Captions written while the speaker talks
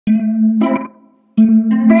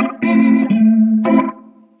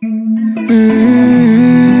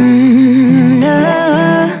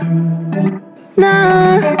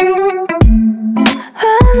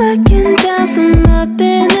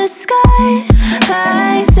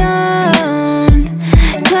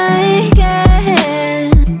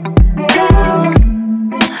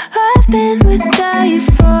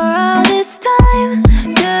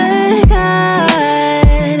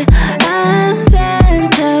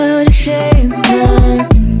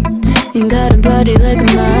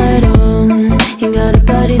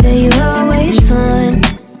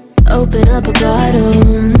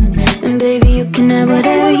bottle, and baby you can have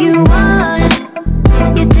whatever you want.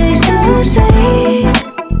 You taste so sweet,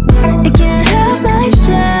 I can't help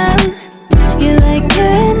myself. You like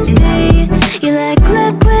candy, you like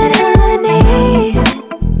liquid honey.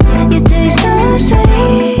 You taste so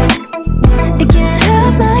sweet, I can't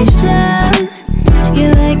help myself. You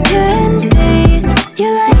like candy, you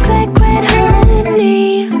like liquid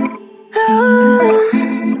honey. Oh,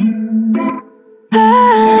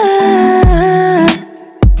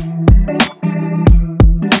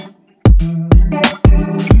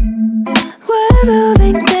 we're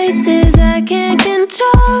moving places I can't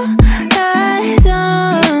control. I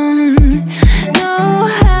don't know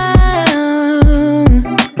how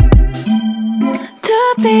to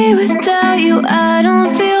be without you. I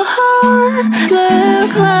don't feel whole.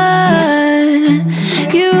 Look what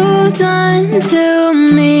you've done to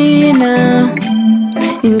me now.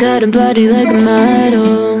 You got a body like a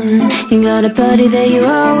model, you got a body that you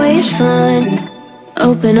always find.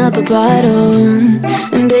 Open up a bottle,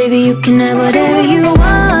 and baby you can have whatever you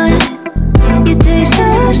want. You taste so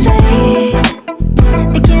sweet,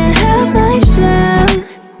 I can't help myself.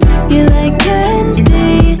 You like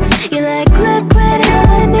candy, you like liquid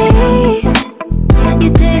honey. You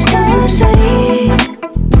taste so sweet,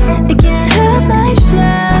 I can't help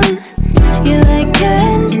myself. You like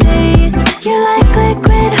candy, you like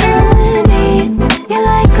liquid honey. You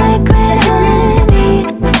like liquid honey,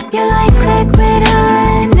 you like liquid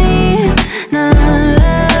honey. No,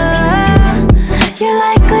 you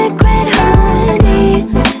like liquid honey,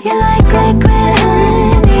 you like liquid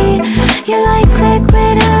honey, you like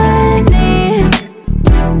liquid honey.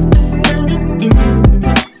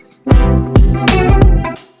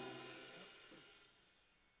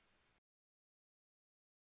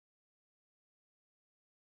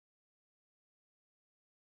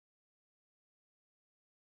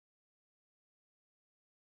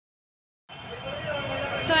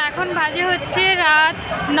 তো এখন বাজে হচ্ছে রাত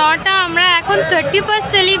 9টা। আমরা এখন 31st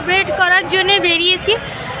celebrate করার জন্য বেরিয়েছি।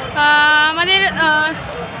 আমাদের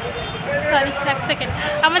সরি এক সেকেন্ড,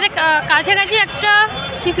 আমাদের কাছাকাছি একটা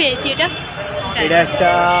কি পেয়েছি, এটা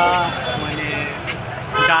একটা মানে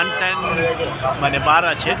ডান্স অ্যান্ড মানে বার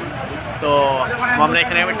আছে। তো আমরা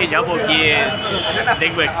এখানে একটি যাবো, গিয়ে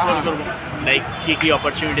দেখবো, এক্সপ্লোর করবো লাইক কী কী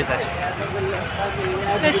অপরচুনিটিস আছে।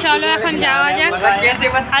 তো চলো এখন যাওয়া যাক।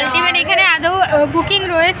 আলটিমেট এখানে আদৌ বুকিং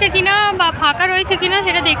রয়েছে কিনা বা ফাঁকা রয়েছে কিনা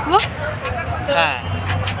সেটা দেখবো। হ্যাঁ,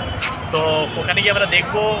 তো ওখানে গিয়ে আমরা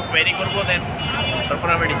দেখবো, কোয়েরি করবো, দেন তারপর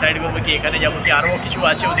আমরা ডিসাইড করবো কি এখানে যাবো কি আরও কিছু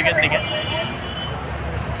আছে ওদিকের দিকে।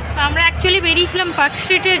 আমরা অ্যাকচুয়ালি বেরিয়েছিলাম পার্ক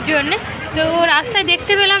স্ট্রিটের জন্যে, তো রাস্তায়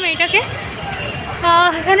দেখতে পেলাম এটাকে,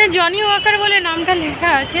 এখানে জনি ওয়াকার বলে নামটা লেখা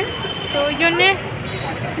আছে। তো ওই জন্যে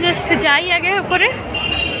জাস্ট যাই আগে উপরে,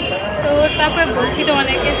 তো তারপর বলছি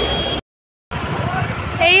তোমাদেরকে।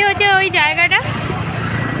 এই হচ্ছে ওই জায়গাটা,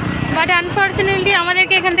 বাট আনফর্চুনেটলি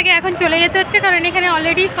আমাদেরকে এখান থেকে এখন চলে যেতে হচ্ছে, কারণ এখানে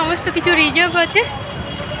অলরেডি সমস্ত কিছু রিজার্ভ আছে।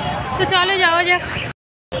 তো চলো যাওয়া যাক।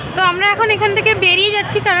 তো আমরা এখন এখান থেকে বেরিয়ে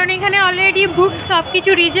যাচ্ছি, কারণ এখানে অলরেডি বুক সব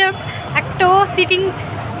কিছু রিজার্ভ, একটাও সিটিং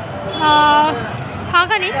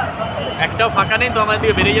ফাঁকা নেই, একটাও ফাঁকা নেই। তো আমাদের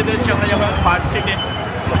দিকে বেরিয়ে যেতে হচ্ছে। আমরা যাবো পার্ক স্ট্রিটে।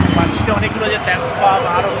 পার্ক স্ট্রিটে অনেকগুলো যে স্যামস পাব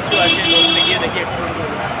আরও কিছু আছে, গিয়ে দেখি এক্সপ্লোর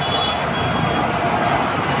করবো।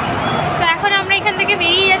 তো এখন আমরা এখান থেকে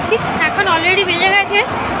বেরিয়ে যাচ্ছি। এখন অলরেডি বেজে গেছে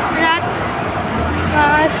রাত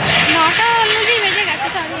 9টা, অলরেডি বেজে গেছে।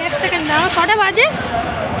 সরি এক সেকেন্ড দাও, কটা বাজে?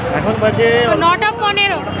 এখন বাজে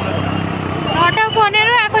 9:15।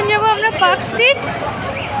 9:15। এখন যাবো আমরা পার্ক স্ট্রিট।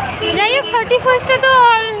 যাই হোক, 31স্টে তো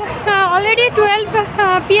অলরেডি 12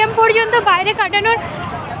 PM পর্যন্ত বাইরে কাটানোর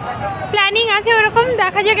প্ল্যানিং আছে, ওরকম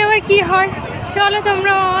দেখা যাক এবার কী হয়। চলো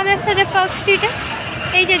তোমরা আমাদের সাথে পার্ক স্ট্রিটে।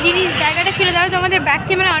 এই যে জিনিস জায়গাটা ছিল, তাহলে তোমাদের ব্যাক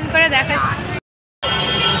ক্যামেরা অন করে দেখাচ্ছি।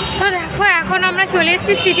 তো দেখো এখন আমরা চলে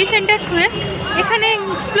এসেছি সিটি সেন্টার 2-এ। এখানে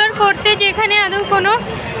এক্সপ্লোর করতে যে এখানে আদৌ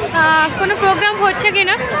কোনো প্রোগ্রাম হচ্ছে কি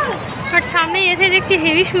না। বাট সামনেই এসে দেখছি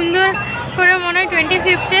হেভি সুন্দর করে মনে হয়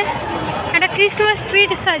 25th একটা ক্রিসমাস ট্রি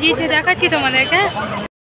সাজিয়েছে, দেখাচ্ছি তোমাদেরকে।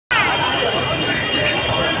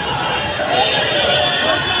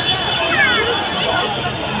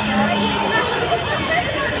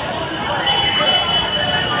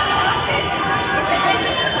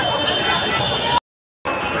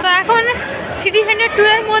 তো এখন সিটি সেন্টার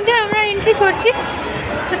 2-এর মধ্যে আমরা এন্ট্রি করছি।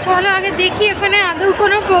 তো চলো আগে দেখি এখানে আদৌ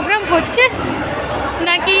কোনো প্রোগ্রাম হচ্ছে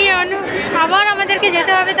নাকি আবার আমাদেরকে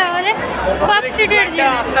যেতে হবে তাহলে পার্ক স্ট্রিটের দিকে?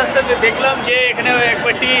 আস্তে আস্তে দেখলাম যে এখানে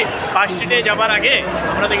একবারটি পার্ক স্ট্রিটে যাবার আগে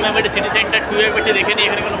আমরা দেখলাম একটা সিটি সেন্টার 2 একবারটি দেখে নিই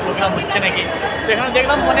এখানে কোনো প্রোগ্রাম হচ্ছে নাকি। তো এখানে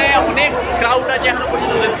দেখলাম মানে অনেক ক্রাউড আছে, এখনো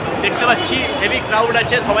পর্যন্ত দেখতে পাচ্ছি হেভি ক্রাউড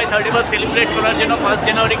আছে। সবাই 31 সেলিব্রেট করার জন্য 1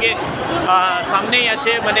 জানুয়ারিকে সামনেই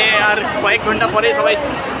আছে, মানে আর কয়েক ঘন্টা পরে সবাই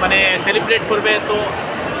মানে সেলিব্রেট করবে। তো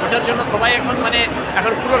ওটার জন্য সবাই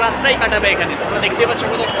এখন পুরো রাতটাই কাটাবে এখানে। তোমরা দেখতে পাচ্ছ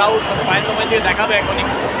কত ক্রাউড, পায়ের তোমায় দিয়ে দেখাবে এখনই।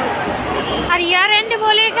 আর ইয়ার এন্ড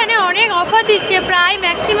বলে এখানে অনেক অফার দিচ্ছে, প্রায়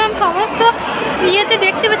ম্যাক্সিমাম সমস্ত ইয়েতে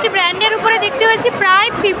দেখতে পাচ্ছি, ব্র্যান্ডের উপরে দেখতে পাচ্ছি প্রায়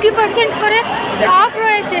 50% করে অফ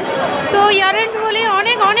রয়েছে। তো ইয়ার এন্ড বলে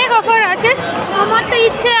অনেক অনেক অফার আছে। আমার তো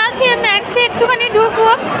ইচ্ছে আছে ম্যাক্সে একটুখানি ঢুকবো,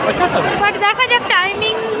 বাট দেখা যাক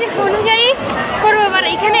টাইমিং অনুযায়ী করবো। মানে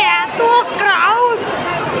এখানে এত ক্রাউড,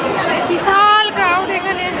 বিশাল ক্রাউড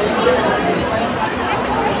এখানে।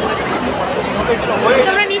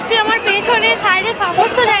 তোমরা নিশ্চয়ই আমার পেছনে সাইডে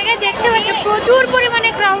সমস্ত জায়গায় দেখতে পাচ্ছ প্রচুর পরিমাণে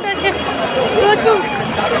ক্রাউড আছে, প্রচুর।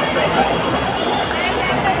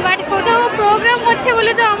 বাট কোথাও প্রোগ্রাম হচ্ছে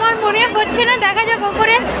বলে তো আমার মনে হচ্ছে না। দেখা যাক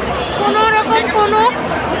ওপরে কোনো রকম কোনো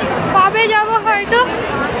পাবে যাবো হয়তো,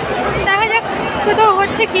 দেখা যাক কোথাও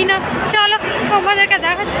হচ্ছে কি না। চলো তোমাদেরকে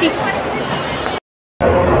দেখাচ্ছি।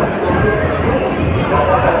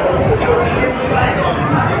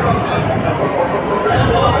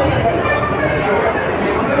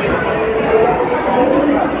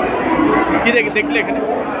 কি দেখলে এখানে,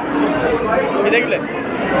 কি দেখলে?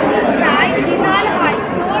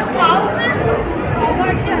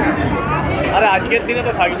 আরে আজকের দিনে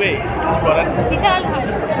তো থাকবেই, বিশাল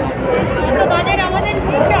আমাদের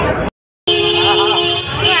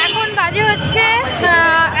এখন বাজে হচ্ছে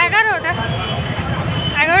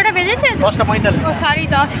 11টা বেজেছে, 10:45। ও সরি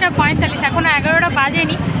 10:45, এখনো 11টা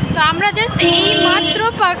বাজেনি। তো আমরা জাস্ট এই মাত্র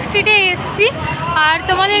পার্ক স্ট্রিটে এসেছি আর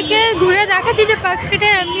তোমাদেরকে ঘুরে দেখাচ্ছি যে পার্ক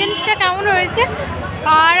স্ট্রিটের অ্যাম্বিয়েন্সটা কেমন রয়েছে।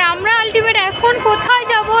 আর আমরা আলটিমেট এখন কোথায়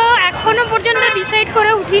যাব এখনও পর্যন্ত ডিসাইড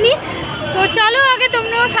করে উঠিনি। তো চলো আগে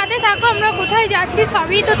তোমরাও সাথে থাকো, আমরা কোথায় যাচ্ছি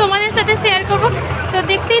সবই তো তোমাদের সাথে শেয়ার করবো, তো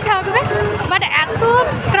দেখতেই থাকবে। বাট এত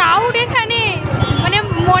ক্রাউড এখানে, মানে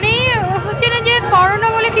মনেই হচ্ছে না যে করোনা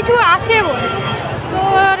বলে কিছু আছে বলে। তো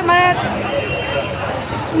মানে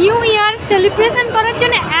নিউ ইয়ার সেলিব্রেশন করার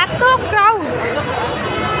জন্য এত ক্রাউড,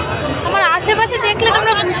 আমার আশেপাশে দেখলে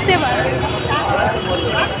তোমরা বুঝতে পারবে।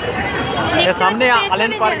 সামনে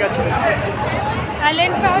অ্যালেন পার্ক আছে,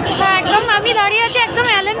 অ্যালেন পার্ক, হ্যাঁ একদম আমি দাঁড়িয়ে আছি একদম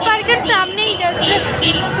অ্যালেন পার্কের সামনেই জাস্ট।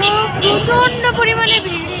 তো প্রচণ্ড পরিমাণে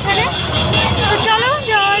ভিড় এখানে। তো চলো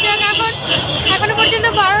যাওয়া যাক। এখনো পর্যন্ত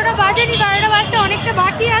 12টা বাজেনি, 12টা বাজতে অনেকটা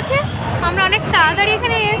বাকি আছে। আমরা অনেক তাড়াতাড়ি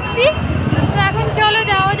এখানে এসেছি। তো এখন চলো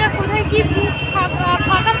যাওয়া যাক কোথায় কি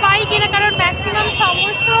ফাঁকা পাই কিনা, কারণ ম্যাক্সিমাম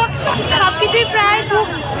সমস্ত সব কিছুই প্রায় বুক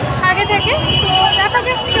আগে থেকে। তো দেখা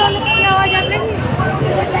যাক, চলো যাওয়া যাবে।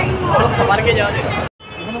 পার্কে যাওয়া যাক।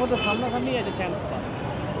 এখানে মতো সামনাসামনি আছে স্যামস পার্ক।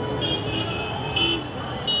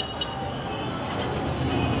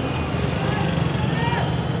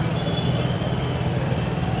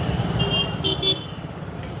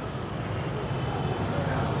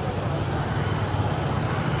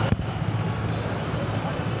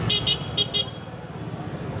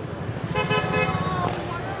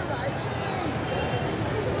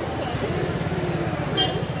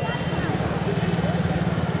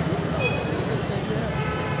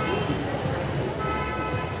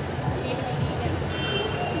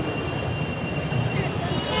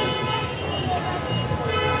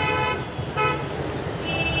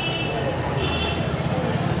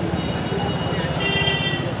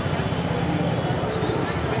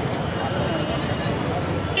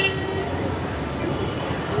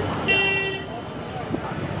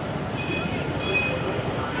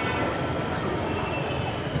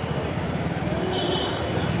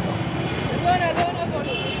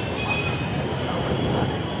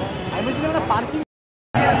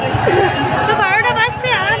 তো 12টা বাজতে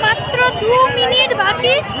আর মাত্র 2 মিনিট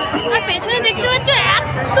বাকি। আর পেছনে দেখতে পাচ্ছ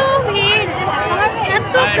এত ভিড়,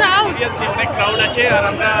 এত ক্রাউড, অনেক ক্রাউড আছে। আর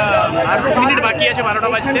আমরা আর 2 মিনিট বাকি আছে 12টা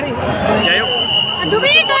বাজতে। যাই হোক 2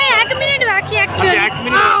 মিনিট নয় 1 মিনিট বাকি অ্যাকচুয়ালি। 1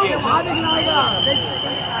 মিনিট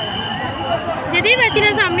যেতেই পারছি না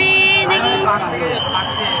সামনে, দেখি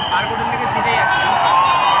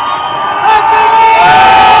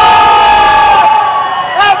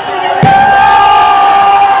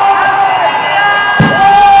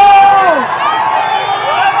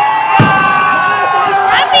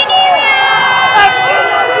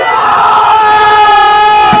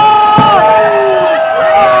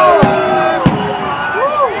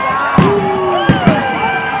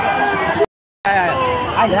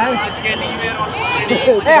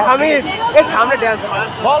हम অমিত এই সামনে ড্যান্স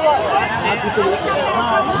বল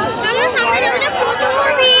চলো সামনে যাবো না, প্রচুর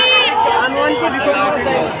ভিড়।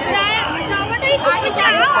 যাওয়াটাই আগে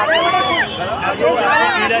যাবো।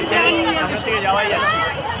 যাওয়াই যাচ্ছে।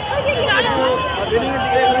 চলো।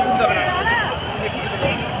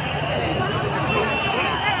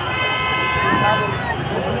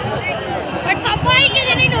 আর সবাইকে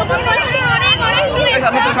জানি নতুন বছরের অনেক অনেক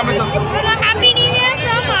শুভেচ্ছা। হ্যাপি নিউ ইয়ার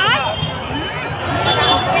ফ্রম আস।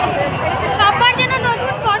 সবার যেন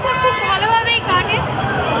নতুন বছর খুব ভালোভাবেই কাটে।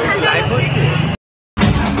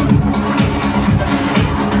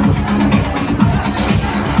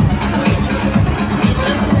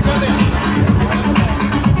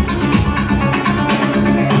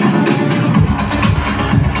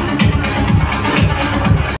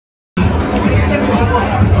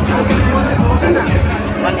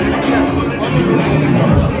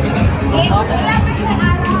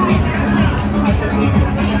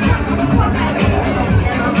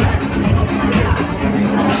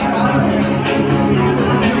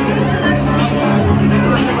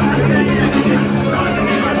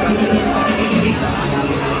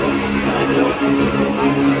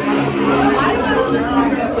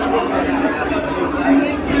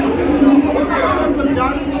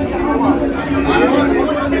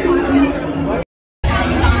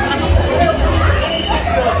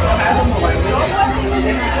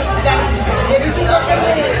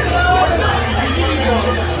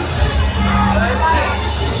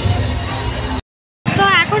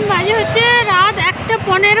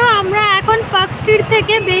 আমরা এখন পার্ক স্ট্রিট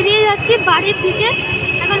থেকে বেরিয়ে যাচ্ছি বাড়ির দিকে।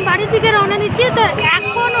 এখন বাড়ির দিকে রওনা দিচ্ছি। তো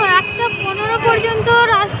এখনও 1:15 পর্যন্ত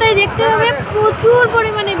রাস্তায় দেখতে হবে প্রচুর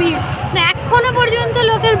পরিমাণে ভিড়। এখনও পর্যন্ত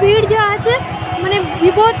লোকের ভিড় যা আছে মানে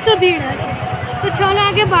বিভৎস ভিড় আছে। তো চলো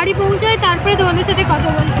আগে বাড়ি পৌঁছাই, তারপরে তোমাদের সাথে কথা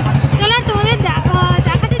বলছি। চলো তোমাদের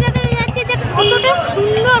দেখাতে যাচ্ছি যে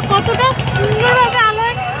কতটা সুন্দরভাবে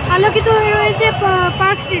আলোকিত হয়ে রয়েছে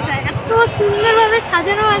পার্ক স্ট্রিটটা। এত সুন্দরভাবে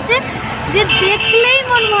সাজানো আছে যে দেখলেই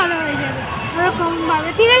মন ভালো হয়ে যাবে ওরকমভাবে।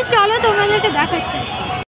 ঠিক আছে চলো তোমাদেরকে দেখাচ্ছি।